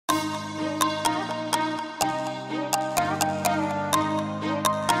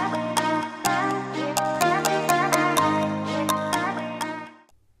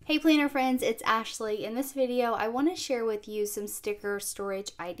Planner friends, it's Ashley. In this video, I want to share with you some sticker storage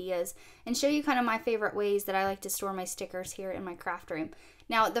ideas and show you kind of my favorite ways that I like to store my stickers here in my craft room.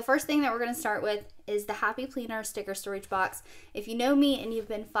 Now, the first thing that we're going to start with is the Happy Planner sticker storage box. If you know me and you've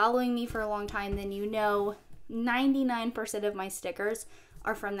been following me for a long time, then you know 99% of my stickers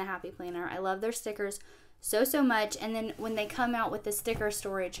are from the Happy Planner. I love their stickers so much, and then when they come out with the sticker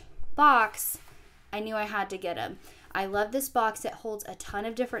storage box, I knew I had to get them. I love this box. It holds a ton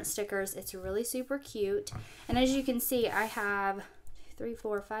of different stickers. It's really super cute. And as you can see, I have 3,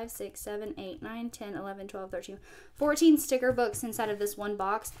 4, 5, 6, 7, 8, 9, 10, 11, 12, 13, 14 sticker books inside of this one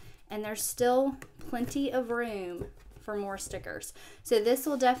box. And there's still plenty of room for more stickers. So this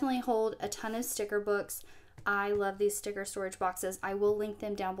will definitely hold a ton of sticker books. I love these sticker storage boxes. I will link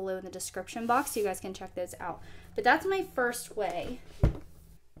them down below in the description box so you guys can check those out. But that's my first way.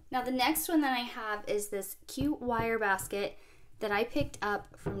 Now the next one that I have is this cute wire basket that I picked up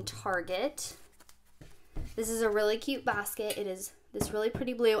from Target. This is a really cute basket. It is this really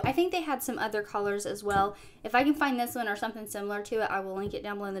pretty blue. I think they had some other colors as well. If I can find this one or something similar to it, I will link it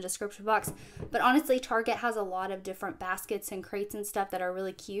down below in the description box. But honestly, Target has a lot of different baskets and crates and stuff that are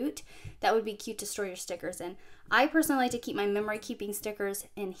really cute. That would be cute to store your stickers in. I personally like to keep my memory keeping stickers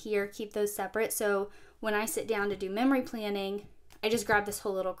in here, keep those separate. So when I sit down to do memory planning, I just grab this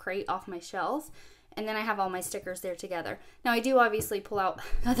whole little crate off my shelf, and then I have all my stickers there together. Now I do obviously pull out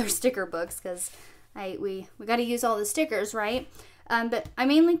other sticker books because we got to use all the stickers, right? But I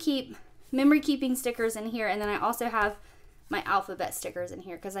mainly keep memory keeping stickers in here, and then I also have my alphabet stickers in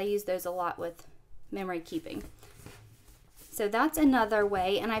here because I use those a lot with memory keeping. So that's another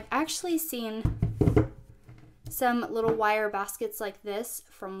way, and I've actually seen some little wire baskets like this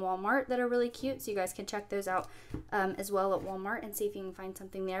from Walmart that are really cute, so you guys can check those out as well at Walmart and see if you can find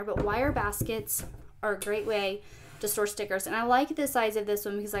something there. But wire baskets are a great way to store stickers, and I like the size of this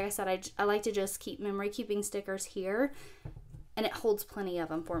one because, like I said, I like to just keep memory keeping stickers here, and it holds plenty of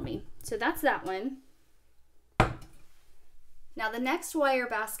them for me. So that's that one. Now the next wire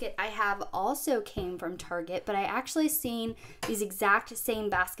basket I have also came from Target, but I actually seen these exact same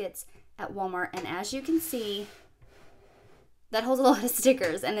baskets at Walmart, and as you can see, that holds a lot of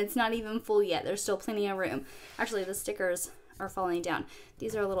stickers, and it's not even full yet. There's still plenty of room. Actually, the stickers are falling down.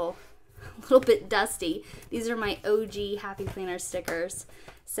 These are a little bit dusty. These are my OG Happy Planner stickers.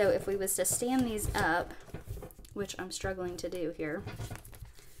 So if we was to stand these up, which I'm struggling to do here,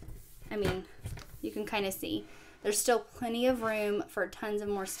 I mean, you can kind of see there's still plenty of room for tons of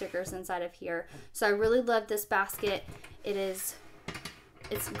more stickers inside of here. So I really love this basket.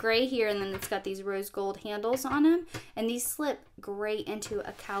 It's gray here, and then it's got these rose gold handles on them, and these slip great into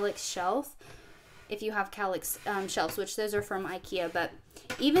a calyx shelf if you have calyx shelves, which those are from IKEA. But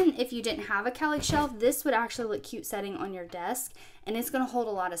even if you didn't have a calyx shelf, this would actually look cute setting on your desk, and it's going to hold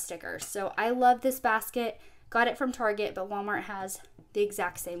a lot of stickers. So I love this basket. Got it from Target, but Walmart has the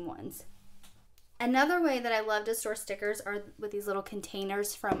exact same ones. Another way that I love to store stickers are with these little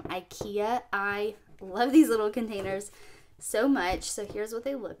containers from IKEA. I love these little containers so much. So here's what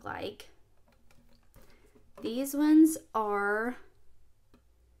they look like. These ones are,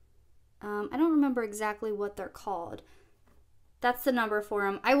 I don't remember exactly what they're called. That's the number for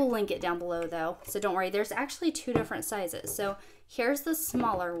them. I will link it down below though, so don't worry. There's actually two different sizes. So here's the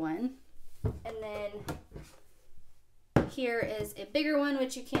smaller one, and then here is a bigger one,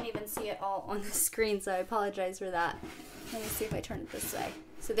 which you can't even see it all on the screen, so I apologize for that. Let me see if I turn it this way.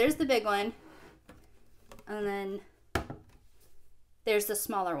 So there's the big one, and then there's the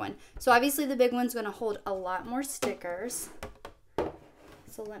smaller one. So obviously the big one's going to hold a lot more stickers.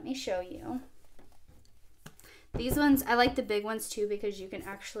 So let me show you. These ones, I like the big ones too because you can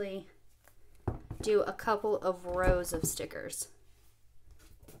actually do a couple of rows of stickers.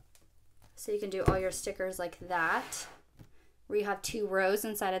 So you can do all your stickers like that, where you have 2 rows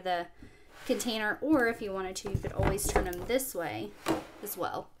inside of the container, or if you wanted to, you could always turn them this way as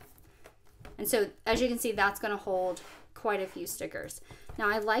well. And so as you can see, that's going to hold quite a few stickers. Now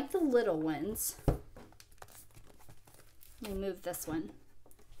I like the little ones. Let me move this one.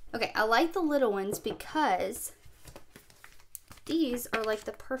 Okay, I like the little ones because these are like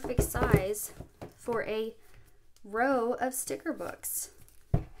the perfect size for a row of sticker books.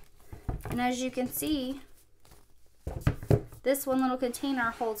 And as you can see, this one little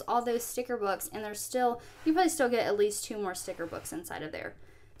container holds all those sticker books, and there's still, you probably still get at least 2 more sticker books inside of there.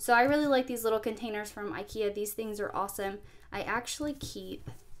 So I really like these little containers from IKEA. These things are awesome. I actually keep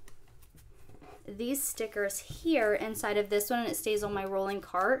these stickers here inside of this one, and it stays on my rolling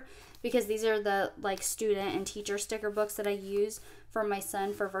cart because these are the like student and teacher sticker books that I use for my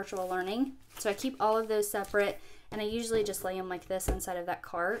son for virtual learning. So I keep all of those separate, And I usually just lay them like this inside of that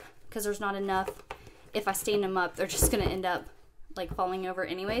cart because there's not enough. If I stand them up, they're just going to end up like falling over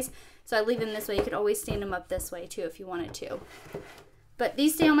anyways. So I leave them this way. You could always stand them up this way too if you wanted to. But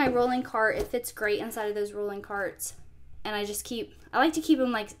these stay on my rolling cart. It fits great inside of those rolling carts. And I like to keep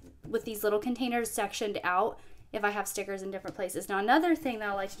them like with these little containers sectioned out if I have stickers in different places. Now another thing that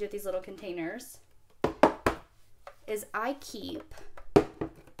I like to do with these little containers is I keep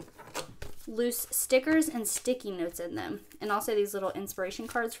loose stickers and sticky notes in them, and also these little inspiration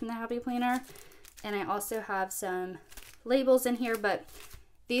cards from the Happy Planner. And I also have some labels in here, but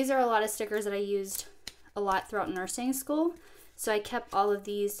these are a lot of stickers that I used a lot throughout nursing school, so I kept all of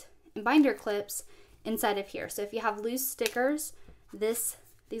these in binder clips inside of here. So if you have loose stickers, these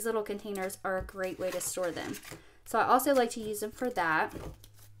little containers are a great way to store them. So I also like to use them for that.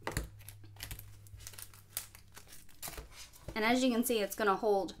 And as you can see, it's going to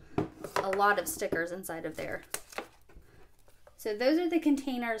hold a lot of stickers inside of there. So those are the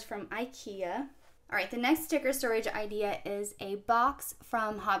containers from IKEA. All right, the next sticker storage idea is a box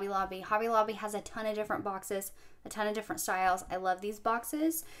from Hobby Lobby. Hobby Lobby has a ton of different boxes, a ton of different styles. I love these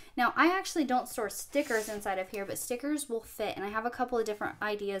boxes. Now, I actually don't store stickers inside of here, but stickers will fit, and I have a couple of different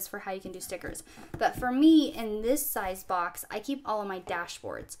ideas for how you can do stickers. But for me, in this size box, I keep all of my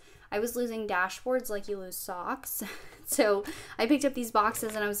dashboards. I was losing dashboards like you lose socks. So I picked up these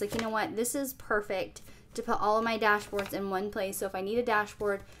boxes and I was like, you know what? This is perfect to put all of my dashboards in one place. So if I need a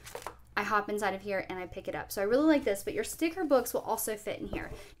dashboard, I hop inside of here and I pick it up. So I really like this, but your sticker books will also fit in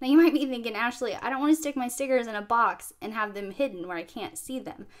here. Now you might be thinking, Ashley, I don't want to stick my stickers in a box and have them hidden where I can't see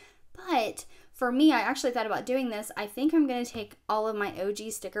them. But for me, I actually thought about doing this. I think I'm going to take all of my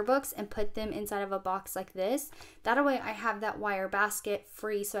OG sticker books and put them inside of a box like this. That way I have that wire basket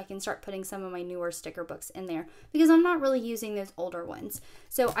free so I can start putting some of my newer sticker books in there because I'm not really using those older ones.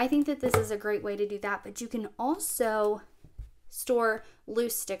 So I think that this is a great way to do that, but you can also store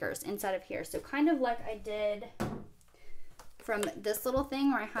loose stickers inside of here. So kind of like I did from this little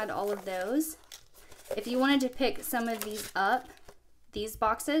thing where I had all of those. If you wanted to pick some of these up, these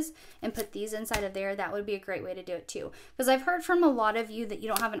boxes, and put these inside of there, that would be a great way to do it too. Because I've heard from a lot of you that you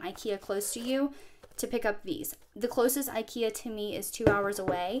don't have an IKEA close to you to pick up these. The closest IKEA to me is 2 hours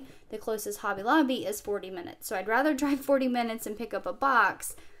away. The closest Hobby Lobby is 40 minutes. So I'd rather drive 40 minutes and pick up a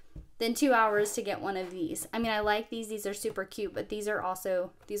box than 2 hours to get one of these. I mean, I like these. These are super cute, but these will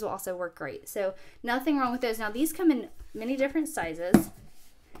also work great. So nothing wrong with those. Now these come in many different sizes.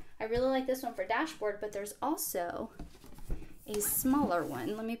 I really like this one for dashboard, but there's also a smaller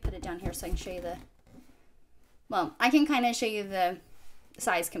one. Let me put it down here so I can show you I can kind of show you the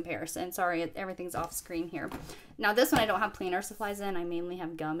size comparison. Sorry, everything's off screen here. Now this one I don't have planner supplies in. I mainly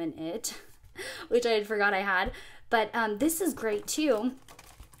have gum in it, which I forgot I had. But this is great too.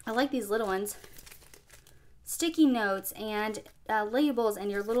 I like these little ones. Sticky notes and labels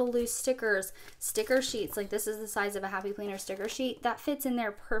and your little loose stickers, sticker sheets. Like this is the size of a Happy Planner sticker sheet. That fits in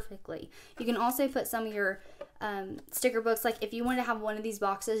there perfectly. You can also put some of your sticker books. Like if you wanted to have one of these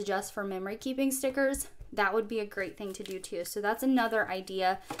boxes just for memory keeping stickers, that would be a great thing to do too. So that's another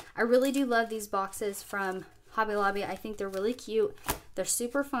idea. I really do love these boxes from Hobby Lobby. I think they're really cute. They're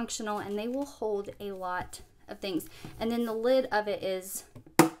super functional and they will hold a lot of things. And then the lid of it is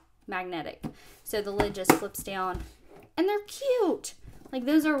magnetic. So the lid just flips down and they're cute. Like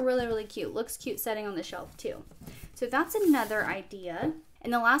those are really, really cute. Looks cute setting on the shelf too. So that's another idea.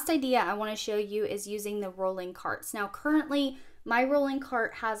 And the last idea I want to show you is using the rolling carts. Now currently my rolling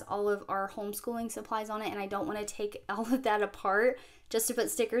cart has all of our homeschooling supplies on it and I don't want to take all of that apart just to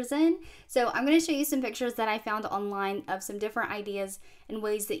put stickers in. So I'm going to show you some pictures that I found online of some different ideas and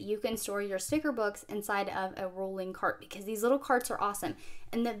ways that you can store your sticker books inside of a rolling cart because these little carts are awesome.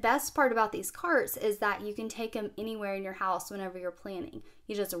 And the best part about these carts is that you can take them anywhere in your house whenever you're planning.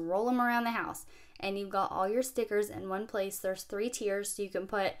 You just roll them around the house and you've got all your stickers in one place. There's 3 tiers, so you can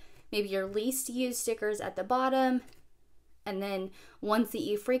put maybe your least used stickers at the bottom, and then ones that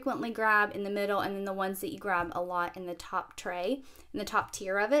you frequently grab in the middle, and then the ones that you grab a lot in the top tray, in the top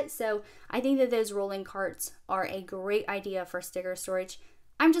tier of it. So I think that those rolling carts are a great idea for sticker storage.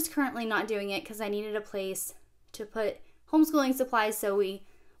 I'm just currently not doing it because I needed a place to put homeschooling supplies so we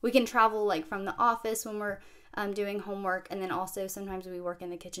can travel like from the office when we're doing homework, and then also sometimes we work in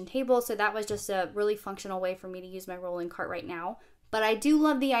the kitchen table. So that was just a really functional way for me to use my rolling cart right now. But I do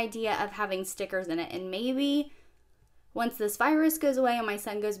love the idea of having stickers in it, and maybe once this virus goes away and my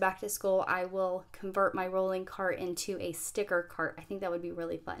son goes back to school, I will convert my rolling cart into a sticker cart. I think that would be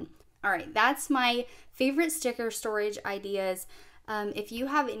really fun. All right, that's my favorite sticker storage ideas. If you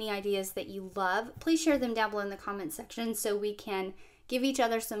have any ideas that you love, please share them down below in the comment section so we can give each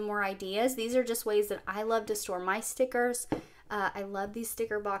other some more ideas. These are just ways that I love to store my stickers. I love these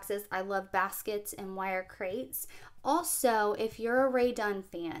sticker boxes. I love baskets and wire crates. Also, if you're a Rae Dunn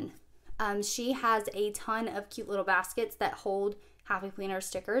fan, she has a ton of cute little baskets that hold Happy Planner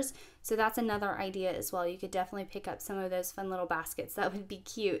stickers. So that's another idea as well. You could definitely pick up some of those fun little baskets. That would be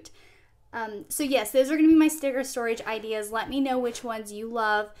cute. So yes, those are going to be my sticker storage ideas. Let me know which ones you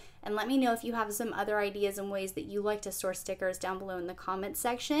love, and let me know if you have some other ideas and ways that you like to store stickers down below in the comments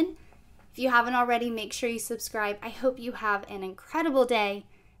section. If you haven't already, make sure you subscribe. I hope you have an incredible day,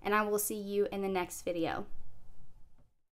 and I will see you in the next video.